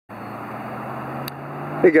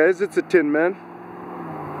Hey guys, it's a Tinman.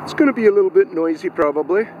 It's going to be a little bit noisy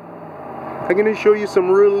probably. I'm going to show you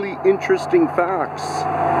some really interesting facts.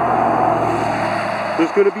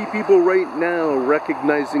 There's going to be people right now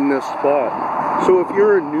recognizing this spot. So if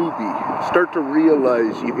you're a newbie, start to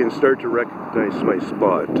realize you can start to recognize my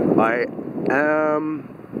spot. I am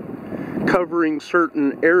covering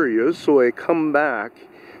certain areas, so I come back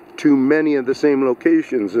to many of the same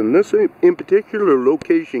locations, and this in particular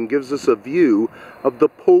location gives us a view of the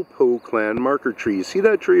Popo clan marker tree. See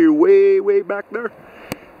that tree way back there?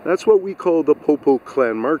 That's what we call the Popo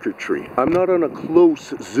clan marker tree. I'm not on a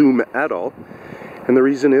close zoom at all, and the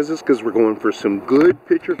reason is because we're going for some good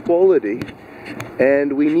picture quality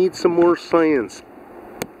and we need some more science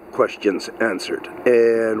questions answered,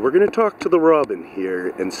 and we're going to talk to the robin here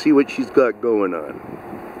and see what she's got going on.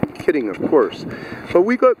 Kidding, of course, but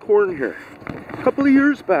we got corn here. A couple of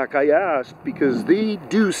years back I asked, because they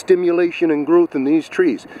do stimulation and growth in these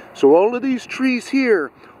trees, so all of these trees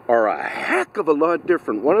here are a heck of a lot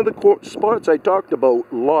different. One of the spots I talked about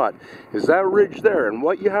a lot is that ridge there, and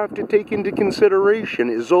what you have to take into consideration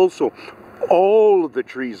is also all of the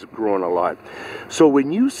trees have grown a lot. So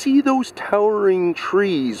when you see those towering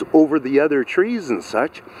trees over the other trees and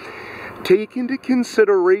such, take into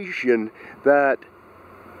consideration that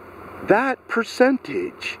that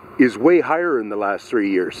percentage is way higher in the last 3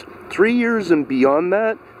 years. 3 years and beyond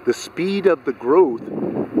that, the speed of the growth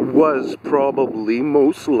was probably,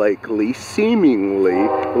 most likely, seemingly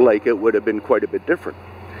like it would have been quite a bit different.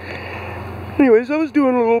 Anyways, I was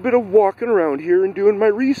doing a little bit of walking around here and doing my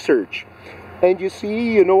research. And you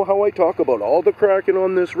see, you know how I talk about all the cracking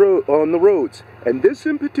on this road, on the roads. And this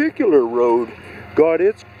in particular road got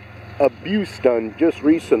its abuse done just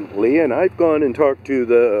recently, and I've gone and talked to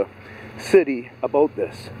the city about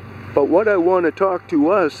this. But what I want to talk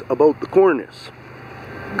to us about the cornice.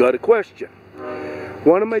 Got a question.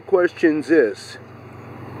 One of my questions is,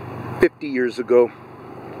 50 years ago,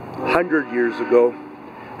 100 years ago,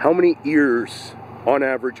 how many ears on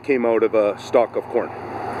average came out of a stalk of corn?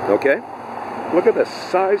 Okay? Look at the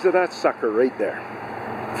size of that sucker right there.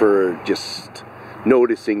 For just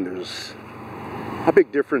noticing there's a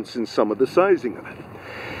big difference in some of the sizing of it.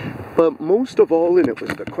 But most of all, and it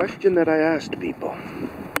was the question that I asked people,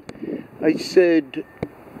 I said,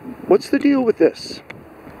 what's the deal with this?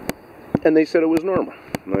 And they said it was normal.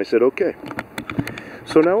 And I said, okay.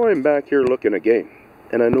 So now I'm back here looking again,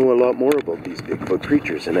 and I know a lot more about these Bigfoot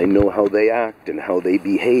creatures, and I know how they act and how they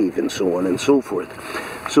behave and so on and so forth.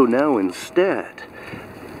 So now instead,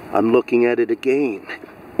 I'm looking at it again,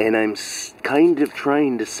 and I'm kind of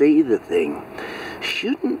trying to say the thing,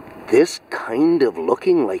 shouldn't this kind of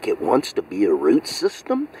looking like it wants to be a root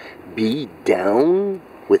system be down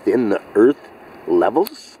within the earth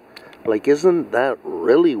levels? Like, isn't that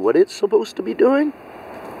really what it's supposed to be doing?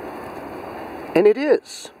 And it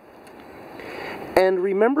is. And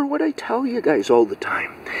remember what I tell you guys all the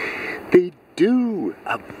time. They do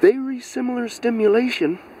a very similar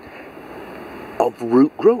stimulation of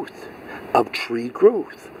root growth, of tree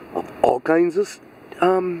growth, of all kinds of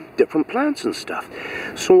different plants and stuff.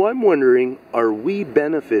 So I'm wondering, are we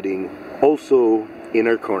benefiting also in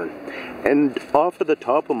our corn? And off of the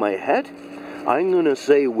top of my head, I'm going to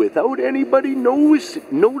say, without anybody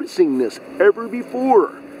noticing this ever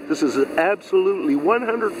before, this is an absolutely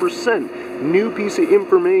 100% new piece of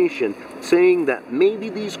information saying that maybe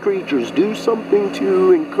these creatures do something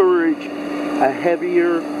to encourage a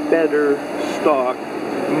heavier, better stalk,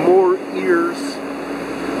 more ears,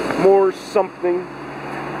 more something.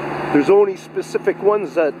 There's only specific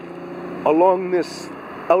ones that along this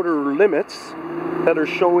outer limits that are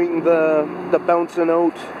showing the bouncing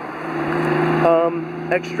out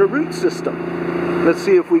extra root system. Let's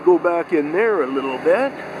see if we go back in there a little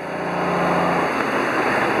bit.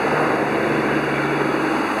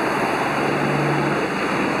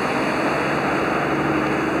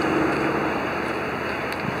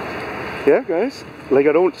 Yeah, guys, like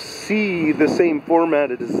I don't see the same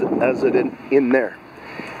format as it in there.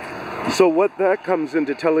 So what that comes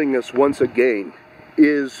into telling us once again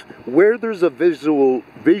is where there's a visual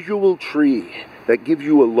tree that gives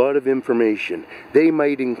you a lot of information, they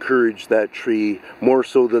might encourage that tree more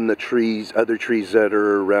so than the other trees that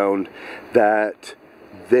are around, that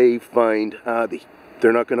they find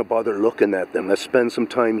they're not going to bother looking at them. Let's spend some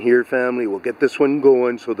time here, family. We'll get this one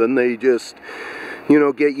going. So then they just, you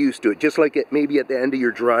know, get used to it. Just like it maybe at the end of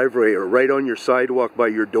your driveway or right on your sidewalk by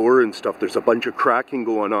your door and stuff, there's a bunch of cracking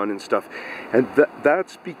going on and stuff. And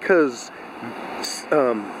that's because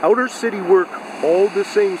outer city work, all the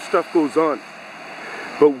same stuff goes on.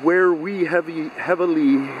 But where we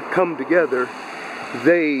heavily come together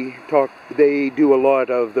they do a lot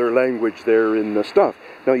of their language there in the stuff.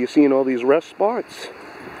 Now you see in all these rest spots,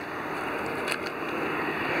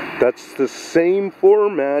 that's the same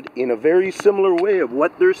format in a very similar way of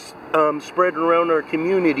what they're spreading around our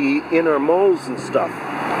community in our malls and stuff.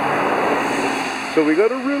 So we got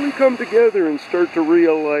to really come together and start to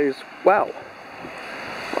realize, wow,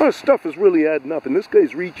 a lot of stuff is really adding up. And this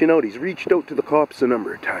guy's reaching out. He's reached out to the cops a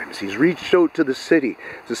number of times. He's reached out to the city.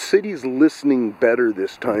 The city's listening better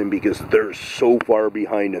this time because they're so far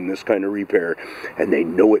behind in this kind of repair. And they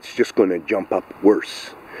know it's just going to jump up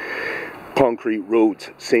worse. Concrete roads,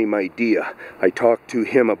 same idea. I talked to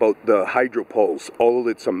him about the hydropoles. All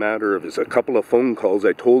it's a matter of is a couple of phone calls.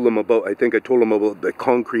 I told him about, I think I told him about the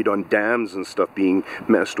concrete on dams and stuff being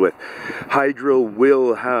messed with. Hydro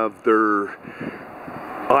will have their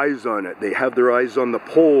eyes on it. They have their eyes on the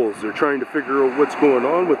poles. They're trying to figure out what's going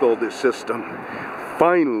on with all this system.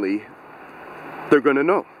 Finally, they're going to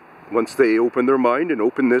know. Once they open their mind and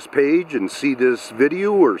open this page and see this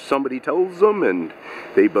video or somebody tells them and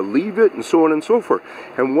they believe it and so on and so forth.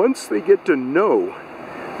 And once they get to know,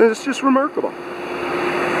 then it's just remarkable.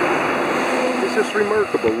 It's just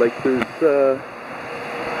remarkable. Like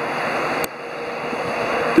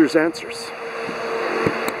there's answers.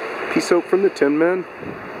 Peace out from the Tinman.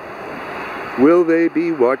 Will they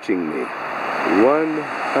be watching me?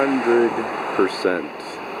 100%.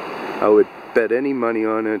 I would bet any money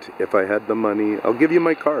on it. If I had the money, I'll give you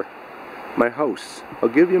my car, my house. I'll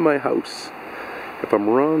give you my house. If I'm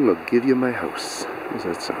wrong, I'll give you my house. How's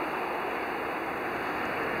that sound?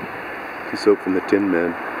 Peace out from the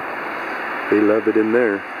Tinman. They love it in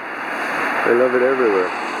there. They love it everywhere.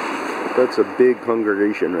 That's a big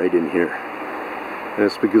congregation right in here. And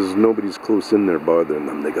it's because nobody's close in there bothering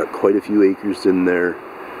them. They got quite a few acres in there.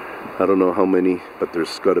 I don't know how many, but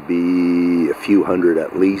there's got to be a few hundred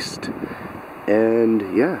at least. And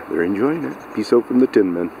yeah, they're enjoying it. Peace out from the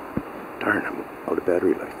Tinman. Darn, I'm out of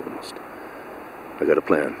battery life almost. I got a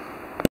plan.